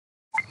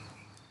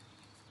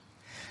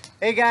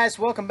Hey guys,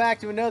 welcome back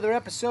to another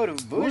episode of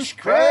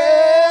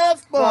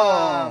Bushcraft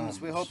Bums.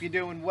 We hope you're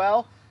doing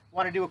well.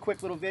 Want to do a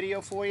quick little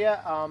video for you.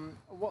 A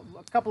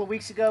couple of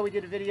weeks ago we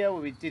did a video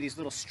where we did these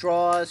little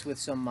straws with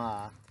some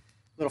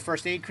little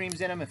first aid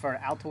creams in them. If our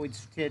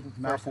Altoids kid...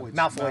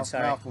 Malfoy's,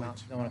 sorry.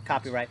 Malfoy's. Don't want to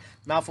copyright.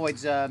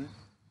 Malfoy's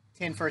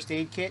tin first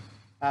aid kit.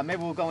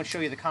 Maybe we'll go and show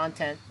you the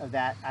content of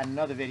that at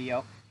another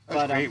video. That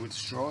was great with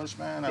straws,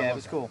 man. Yeah, it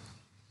was cool.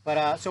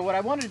 But so what I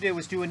wanted to do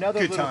was do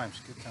another Good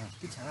times,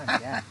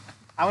 yeah.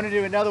 I want to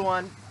do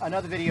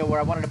another video where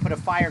I wanted to put a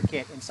fire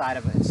kit inside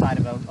of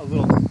a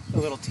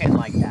little tin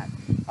like that.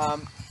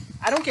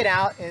 I don't get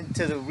out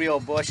into the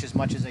real bush as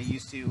much as I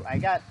used to. I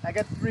got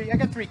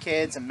three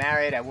kids. I'm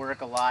married. I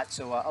work a lot,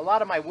 so a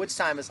lot of my woods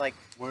time is like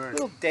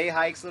little day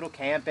hikes, little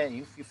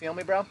camping. You feel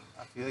me, bro?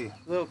 I feel you.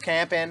 Little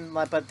camping,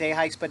 but day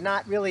hikes, but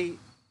not really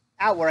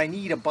out where I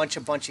need a bunch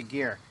of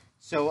gear.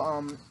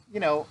 So you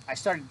know, I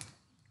started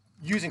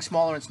using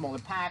smaller and smaller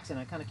packs, and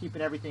I kind of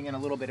keeping everything in a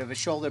little bit of a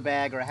shoulder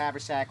bag or a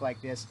haversack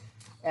like this.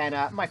 And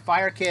my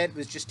fire kit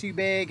was just too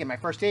big, and my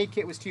first aid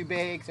kit was too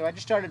big, so I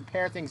just started to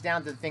pare things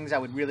down to the things I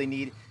would really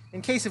need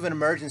in case of an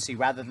emergency,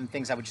 rather than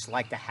things I would just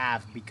like to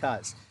have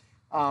because.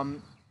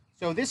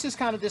 So this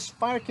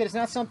fire kit is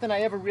not something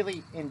I ever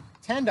really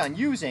intend on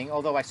using,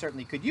 although I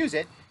certainly could use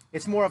it.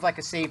 It's more of like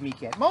a save me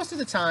kit. Most of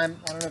the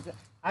time, I don't know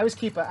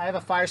if I have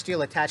a fire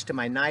steel attached to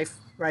my knife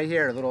right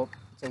here.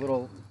 It's a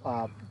little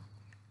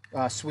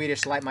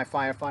Swedish light my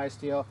fire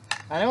steel.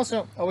 I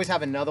also always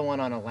have another one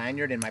on a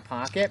lanyard in my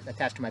pocket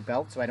attached to my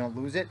belt so I don't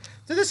lose it.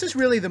 So this is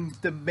really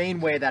the main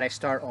way that I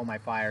start all my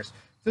fires.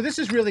 So this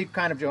is really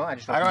kind of... I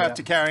don't have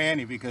to carry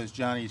any because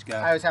Johnny's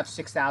got... I always have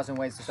 6,000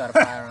 ways to start a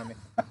fire on me.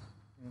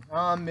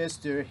 I'm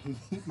Mr.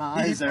 Heat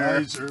Miser.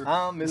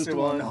 I'm Mr.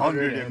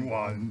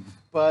 101.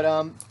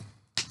 But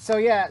so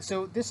yeah,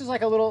 so this is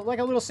like a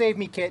little save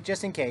me kit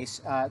just in case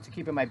to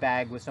keep in my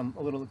bag with a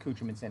little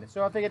accoutrements in it.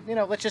 So I figured, you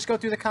know, let's just go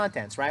through the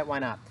contents, right? Why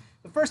not?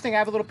 The first thing, I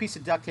have a little piece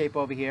of duct tape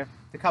over here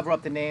to cover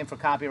up the name for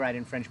copyright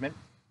infringement.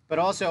 But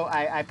also,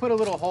 I put a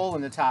little hole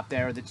in the top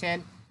there of the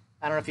tin.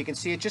 I don't know if you can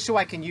see it, just so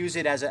I can use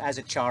it as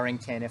a charring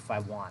tin if I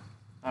want.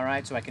 All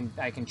right, so I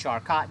can char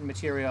cotton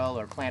material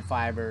or plant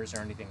fibers or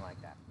anything like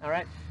that. All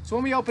right, so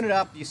when we open it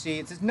up, you see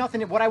it's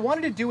nothing. What I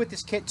wanted to do with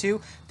this kit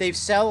too, they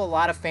sell a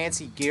lot of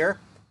fancy gear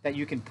that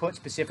you can put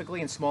specifically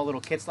in small little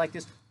kits like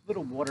this,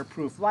 little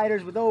waterproof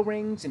lighters with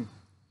O-rings and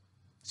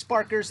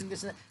sparkers and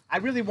this and that. I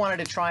really wanted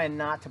to try and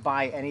not to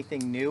buy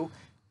anything new,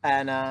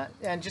 and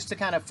just to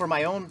kind of for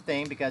my own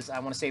thing because I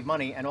want to save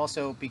money, and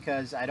also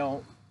because I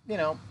don't, you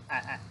know,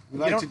 we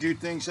like to do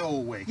things the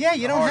old way. Yeah,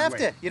 you don't have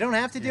to. You don't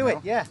have to do it.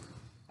 Yeah.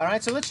 All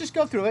right, so let's just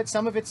go through it.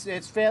 Some of it's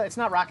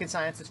not rocket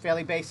science. It's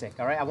fairly basic.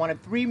 All right, I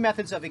wanted 3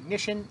 methods of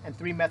ignition and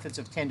 3 methods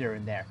of tinder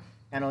in there,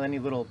 and any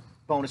little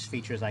bonus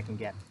features I can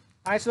get.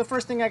 All right, so the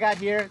first thing I got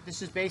here,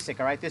 this is basic.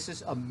 All right, this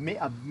is a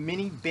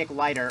mini Bic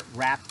lighter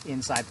wrapped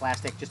inside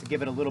plastic just to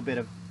give it a little bit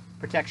of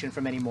protection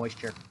from any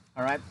moisture.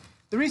 All right,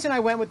 the reason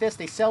I went with this,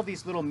 they sell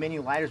these little mini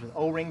lighters with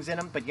O-rings in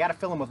them, but you got to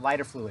fill them with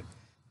lighter fluid.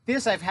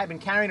 This I've been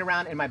carrying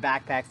around in my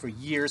backpack for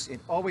years. It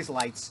always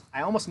lights.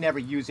 I almost never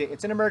use it.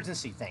 It's an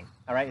emergency thing.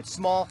 All right, it's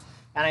small,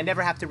 and I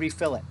never have to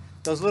refill it.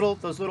 Those little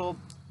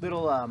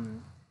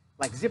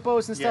like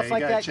Zippos and stuff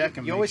like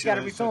that. You always got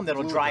to refill them.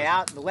 That'll dry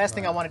out. The last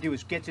thing I want to do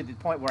is get to the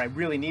point where I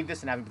really need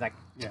this and have it be like,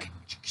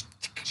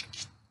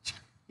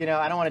 you know,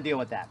 I don't want to deal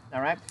with that.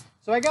 All right,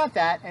 so I got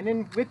that, and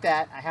then with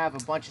that, I have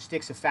a bunch of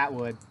sticks of fat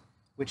wood,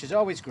 which is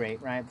always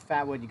great, right?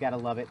 Fat wood, you got to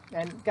love it.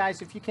 And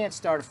guys, if you can't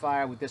start a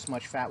fire with this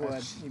much fat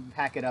wood, you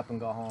pack it up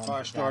and go home.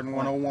 Fire starting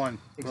 101.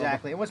 Exactly.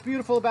 Brother. And what's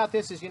beautiful about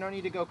this is you don't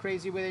need to go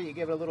crazy with it. You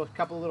give it a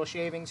couple of little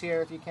shavings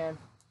here if you can.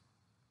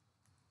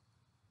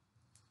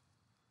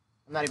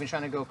 I'm not even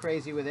trying to go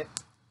crazy with it.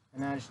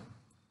 And now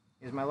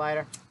here's my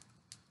lighter.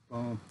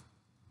 Boom.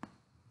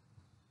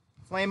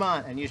 Flame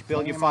on, and you just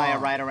build your fire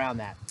right around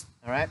that.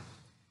 All right?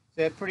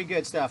 So pretty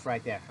good stuff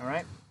right there. All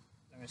right?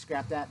 I'm going to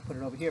scrap that, put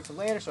it over here for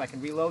later so I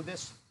can reload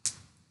this.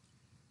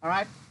 All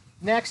right?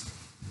 Next,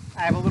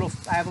 I have a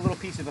little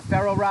piece of a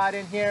ferro rod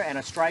in here and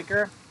a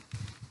striker.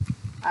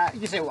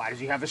 You say, why does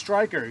he have a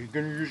striker? You're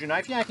going to use your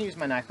knife? Yeah, I can use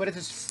my knife, but it's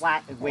just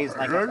flat. It weighs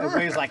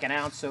like an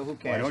ounce, so who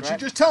cares? Why don't you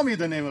just tell me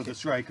the name of the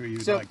striker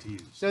you'd like to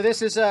use? So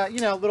this is you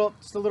know, a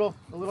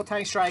little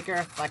tiny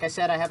striker. Like I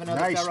said, I have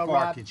another ferro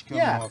rod. Nice sparkage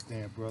coming off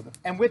there, brother.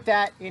 And with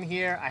that in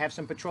here, I have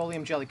some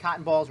petroleum jelly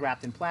cotton balls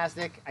wrapped in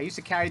plastic. I used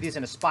to carry these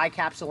in a spy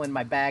capsule in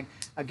my bag.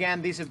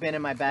 Again, these have been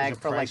in my bag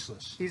for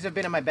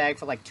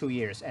like 2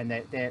 years, and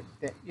they're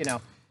you know.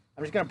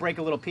 I'm just going to break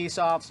a little piece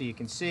off so you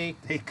can see.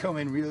 They come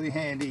in really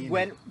handy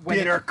when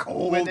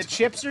cold. When the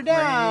chips are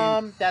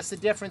down, that's the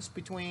difference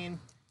between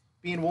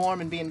being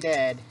warm and being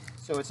dead.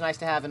 So it's nice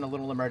to have in a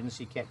little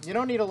emergency kit. You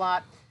don't need a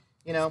lot,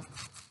 you know.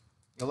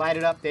 You light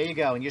it up, there you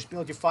go, and you just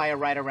build your fire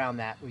right around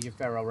that with your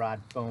ferro rod.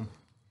 Boom.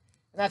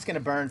 And that's going to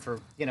burn for,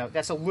 you know,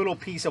 that's a little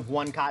piece of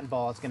one cotton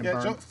ball. It's going to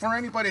burn. So for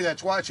anybody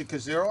that's watching,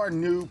 because there are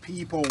new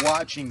people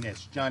watching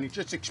this, Johnny,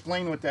 just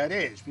explain what that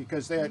is,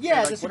 because they're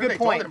yeah, like, that's a what are good they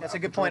point. talking That's a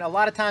about? good point. A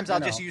lot of times I'll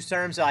You just know. use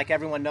terms like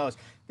everyone knows.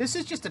 This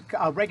is just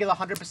a regular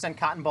 100%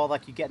 cotton ball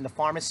like you get in the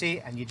pharmacy,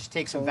 and you just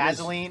take some So it is.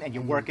 Vaseline and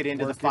you work it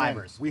into the Work it in.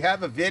 fibers. We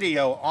have a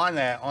video on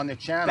that on the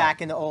channel.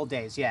 Back in the old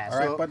days, yeah. All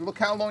right, but look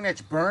how long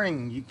that's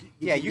burning. You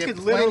you get could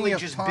plenty literally of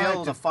just time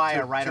build a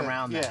fire right to-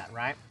 around yeah. that,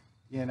 right?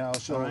 You know,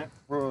 so All right.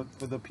 for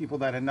the people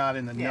that are not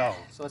in the Yeah. know.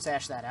 So let's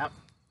ash that out.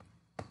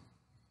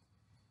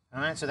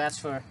 All right, so that's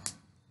for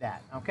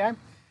that, okay?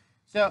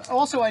 So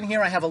also in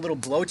here I have a little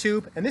blow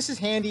tube, and this is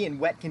handy in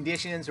wet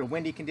conditions or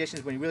windy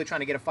conditions when you're really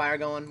trying to get a fire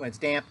going, when it's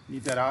damp.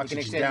 Need that You can oxygen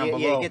extend, down yeah,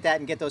 below. you get that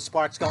and get those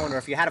sparks going, or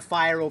if you had a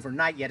fire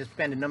overnight, you had to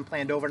spend an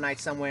unplanned overnight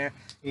somewhere,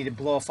 you need to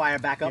blow a fire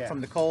back up Yeah,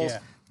 from the coals. yeah.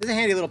 This is a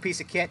handy little piece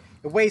of kit.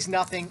 It weighs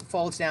nothing,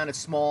 folds down, it's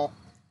small.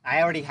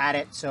 I already had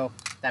it, so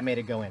that made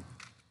it go in.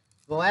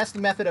 The last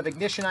method of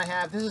ignition I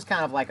have, this is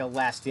kind of like a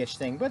last ditch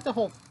thing, but the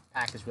whole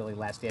pack is really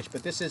last ditch.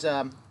 But this is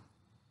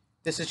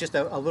just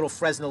a little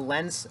Fresnel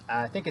lens.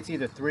 I think it's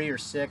either 3 or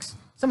 6.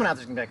 Someone out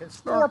there's gonna be like, it's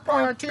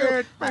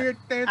 4.2.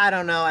 I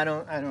don't know. I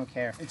don't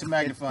care. It's a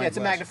magnifying Yeah, it's a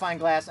glass. magnifying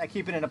glass. I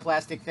keep it in a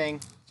plastic thing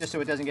just so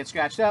it doesn't get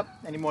scratched up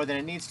any more than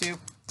it needs to.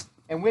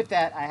 And with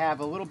that, I have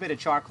a little bit of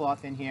char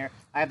cloth in here.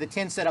 I have the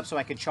tin set up so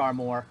I could char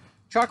more.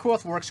 Char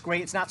cloth works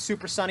great. It's not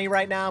super sunny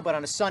right now, but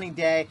on a sunny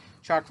day,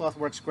 char cloth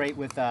works great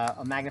with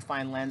a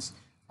magnifying lens.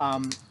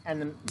 And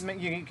then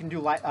you can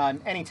do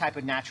any type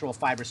of natural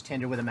fibrous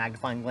tinder with a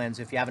magnifying lens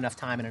if you have enough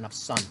time and enough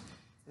sun.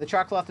 The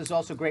char cloth is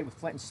also great with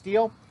flint and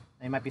steel.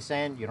 Now you might be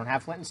saying, you don't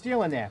have flint and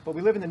steel in there. But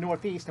we live in the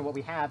Northeast, and what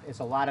we have is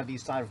a lot of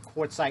these sort of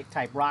quartzite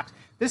type rocks.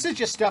 This is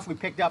just stuff we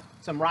picked up,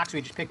 some rocks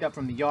we just picked up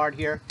from the yard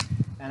here.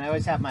 And I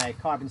always have my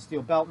carbon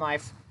steel belt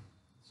knife.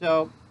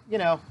 So, you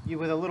know,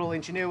 with a little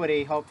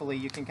ingenuity, hopefully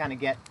you can kind of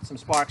get some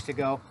sparks to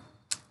go.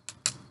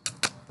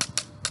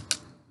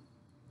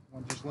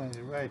 One just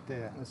landed right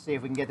there. Let's see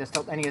if we can get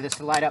any of this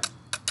to light up.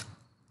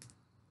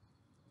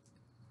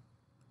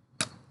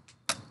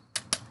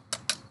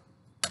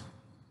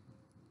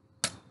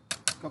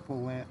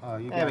 Couple land. Oh,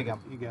 you There got we it. go.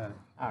 You got it.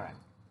 All right.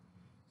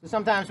 So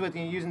sometimes with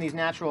using these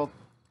natural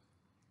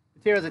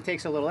materials, it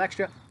takes a little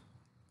extra.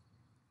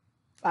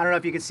 I don't know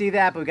if you can see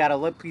that, but we got a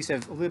little piece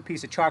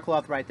of char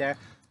cloth right there,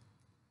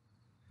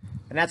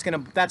 and that's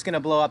gonna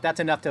blow up. That's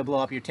enough to blow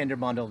up your tinder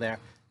bundle there.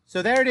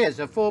 So there it is,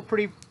 a full,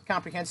 pretty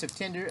comprehensive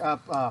tinder,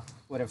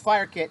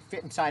 fire kit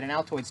fit inside an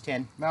Altoids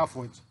tin.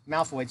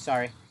 Malfoy,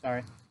 sorry.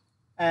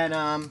 And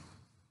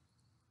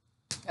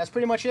that's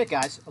pretty much it,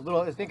 guys.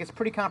 I think it's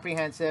pretty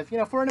comprehensive, you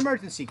know, for an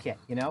emergency kit,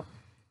 you know.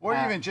 Or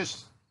even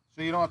just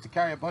so you don't have to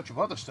carry a bunch of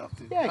other stuff.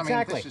 Yeah, exactly.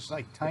 I mean, this is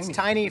like tiny. It's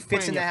tiny, You put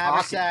fits it in the your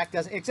pocket.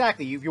 haversack.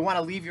 Exactly. If you want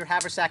to leave your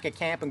haversack at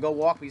camp and go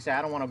walk, but you say,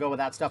 I don't want to go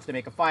without stuff to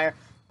make a fire,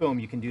 boom,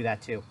 you can do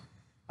that too.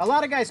 A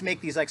lot of guys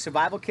make these like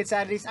survival kits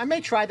out of these. I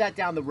may try that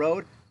down the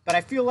road, but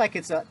I feel like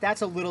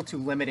that's a little too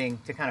limiting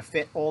to kind of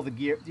fit all the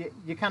gear.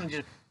 You kind of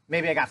just,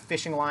 maybe I got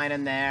fishing line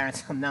in there and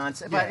some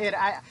nonsense. Yeah.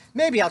 But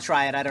maybe I'll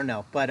try it. I don't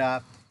know. But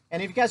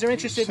and if you guys are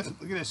interested, Look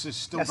at this. It's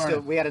still that's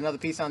burning. we had another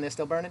piece on there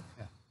still burning.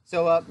 Yeah.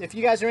 So if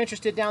you guys are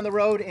interested down the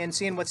road in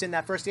seeing what's in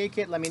that first aid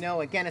kit, let me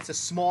know. Again, it's a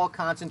small,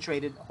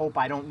 concentrated, hope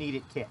I don't need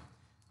it kit.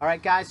 All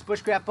right, guys,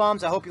 Bushcraft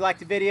Bums, I hope you liked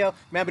the video.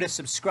 Remember to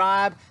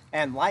subscribe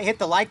and hit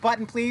the like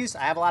button, please.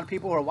 I have a lot of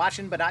people who are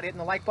watching but not hitting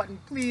the like button.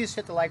 Please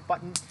hit the like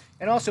button.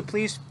 And also,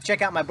 please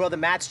check out my brother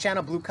Matt's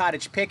channel, Blue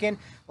Cottage Pickin'.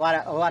 A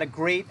lot of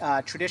great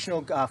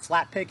traditional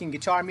flat picking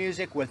guitar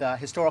music with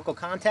historical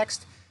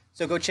context.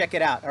 So go check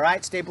it out. All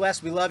right, stay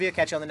blessed. We love you.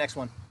 Catch you on the next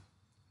one.